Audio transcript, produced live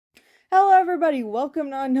Hello everybody, welcome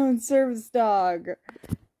to Unknown Service Dog.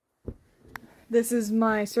 This is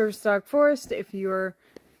my service dog Forrest, if you're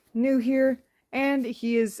new here, and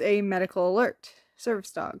he is a medical alert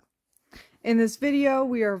service dog. In this video,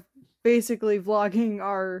 we are basically vlogging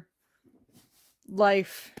our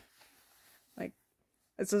life. Like,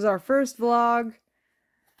 this is our first vlog,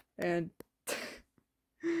 and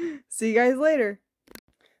see you guys later.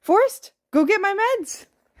 Forrest, go get my meds!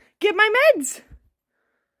 Get my meds!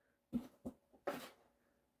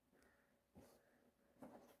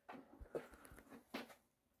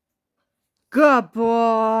 Good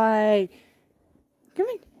boy. Come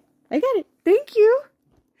in. I got it. Thank you.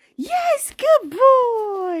 Yes, good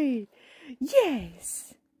boy.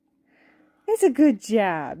 Yes. That's a good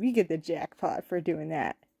job. You get the jackpot for doing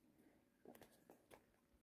that.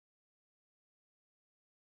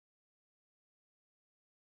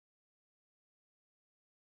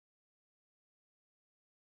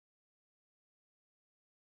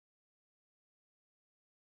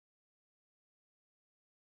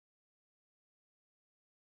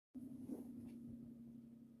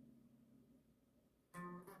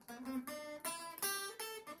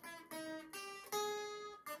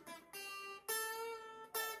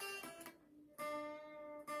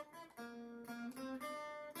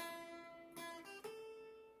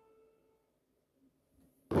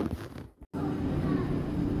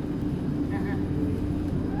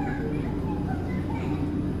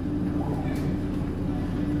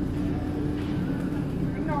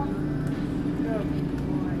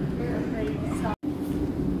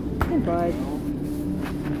 Hey, bud.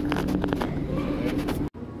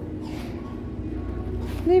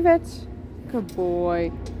 Leave it. Good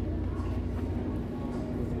boy.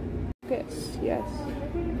 Yes, yes.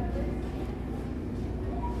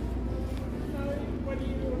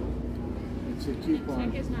 It's a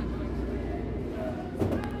coupon. Check is not going.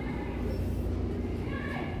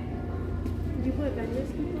 Did you put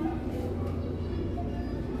vendor's coupon?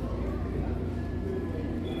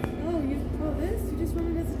 Oh, this? You just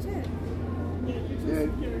wanted as a check.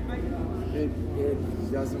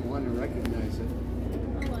 It doesn't want to recognize it.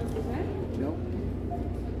 Oh, is that? Nope.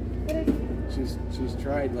 But it's... She's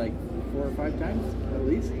tried like 4 or 5 times at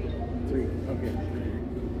least. 3. Okay.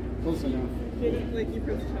 Close enough. Like you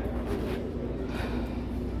pressed check.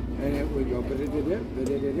 And it would go, but it did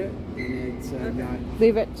it, and it's not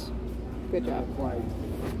Leave it. Good job. applied.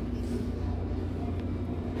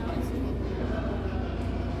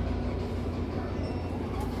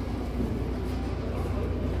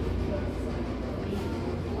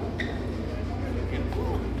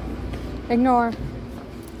 Ignore.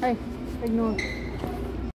 Hey, ignore.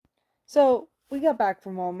 So, we got back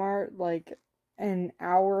from Walmart like an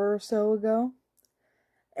hour or so ago.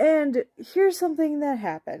 And here's something that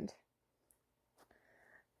happened.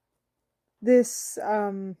 This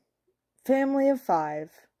family of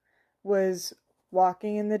 5 was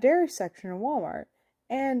walking in the dairy section of Walmart.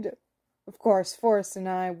 And, of course, Forrest and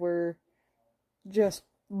I were just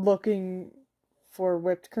looking for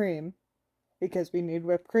whipped cream. Because we need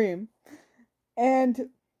whipped cream. And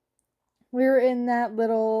we were in that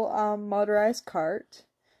little motorized cart.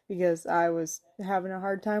 Because I was having a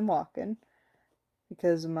hard time walking.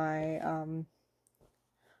 Because of my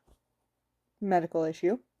medical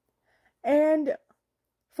issue. And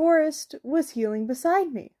Forrest was healing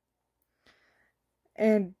beside me.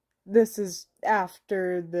 And this is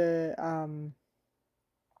after the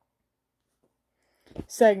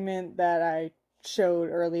segment that I showed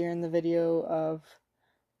earlier in the video of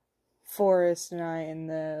Forrest and I in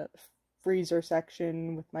the freezer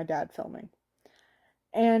section with my dad filming.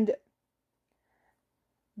 And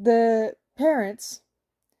the parents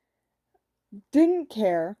didn't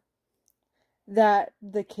care that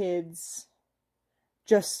the kids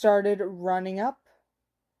just started running up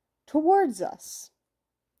towards us.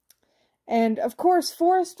 And of course,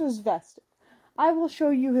 Forrest was vested. I will show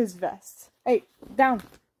you his vest. Hey, down.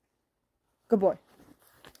 Good boy.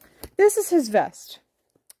 This is his vest.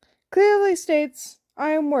 Clearly states,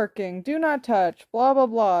 I am working, do not touch, blah blah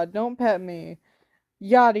blah, don't pet me,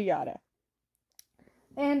 yada yada.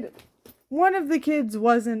 And one of the kids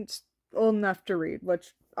wasn't old enough to read,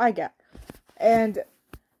 which I get. And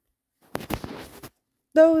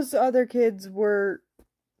those other kids were...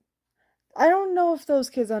 I don't know if those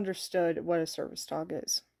kids understood what a service dog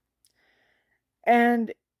is.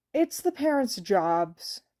 And it's the parents'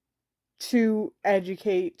 jobs to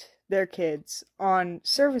educate their kids on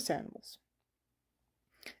service animals.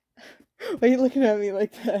 Why are you looking at me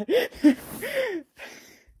like that?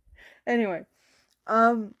 Anyway,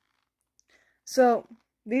 so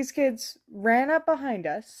these kids ran up behind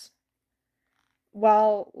us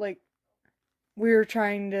while, like, we were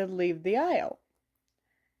trying to leave the aisle.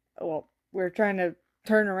 Well, we were trying to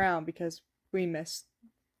turn around because we missed,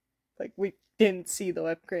 like, we didn't see the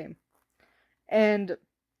whipped cream. And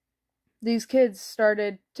these kids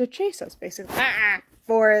started to chase us, basically.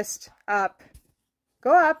 Forrest, up.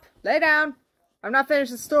 Go up, lay down. I'm not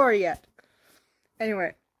finished the story yet.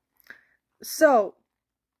 Anyway, so,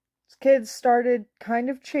 kids started kind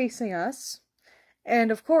of chasing us. And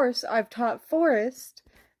of course, I've taught Forrest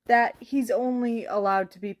that he's only allowed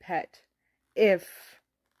to be pet if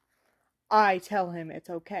I tell him it's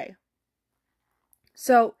okay.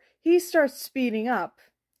 So, he starts speeding up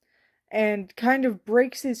and kind of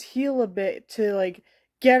breaks his heel a bit to, like,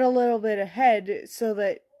 get a little bit ahead so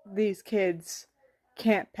that these kids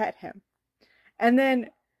can't pet him. And then,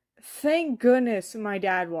 thank goodness my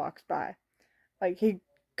dad walks by. Like, he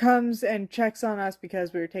comes and checks on us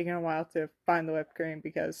because we were taking a while to find the whipped cream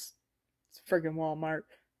because it's friggin' Walmart.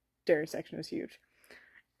 Dairy section is huge.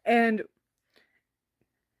 And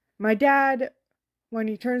my dad, when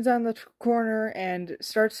he turns on the corner and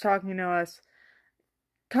starts talking to us,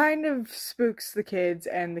 kind of spooks the kids,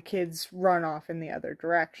 and the kids run off in the other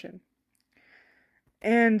direction.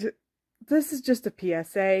 And this is just a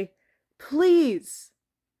PSA. Please,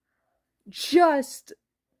 just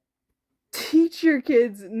teach your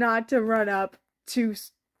kids not to run up to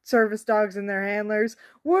service dogs and their handlers.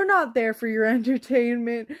 We're not there for your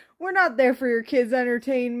entertainment. We're not there for your kids'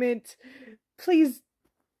 entertainment. Please,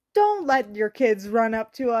 don't let your kids run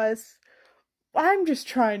up to us. I'm just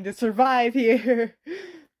trying to survive here.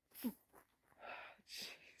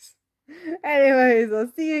 Anyways,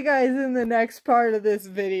 I'll see you guys in the next part of this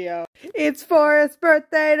video. It's Forrest's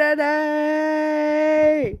birthday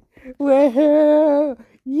today! Woohoo!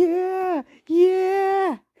 Yeah!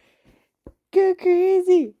 Yeah! Go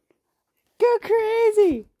crazy! Go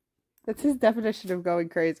crazy! That's his definition of going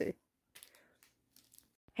crazy.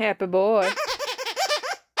 Happy boy.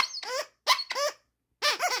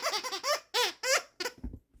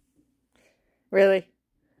 Really?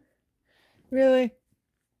 Really?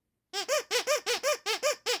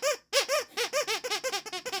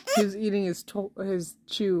 He was eating his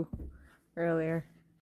chew earlier.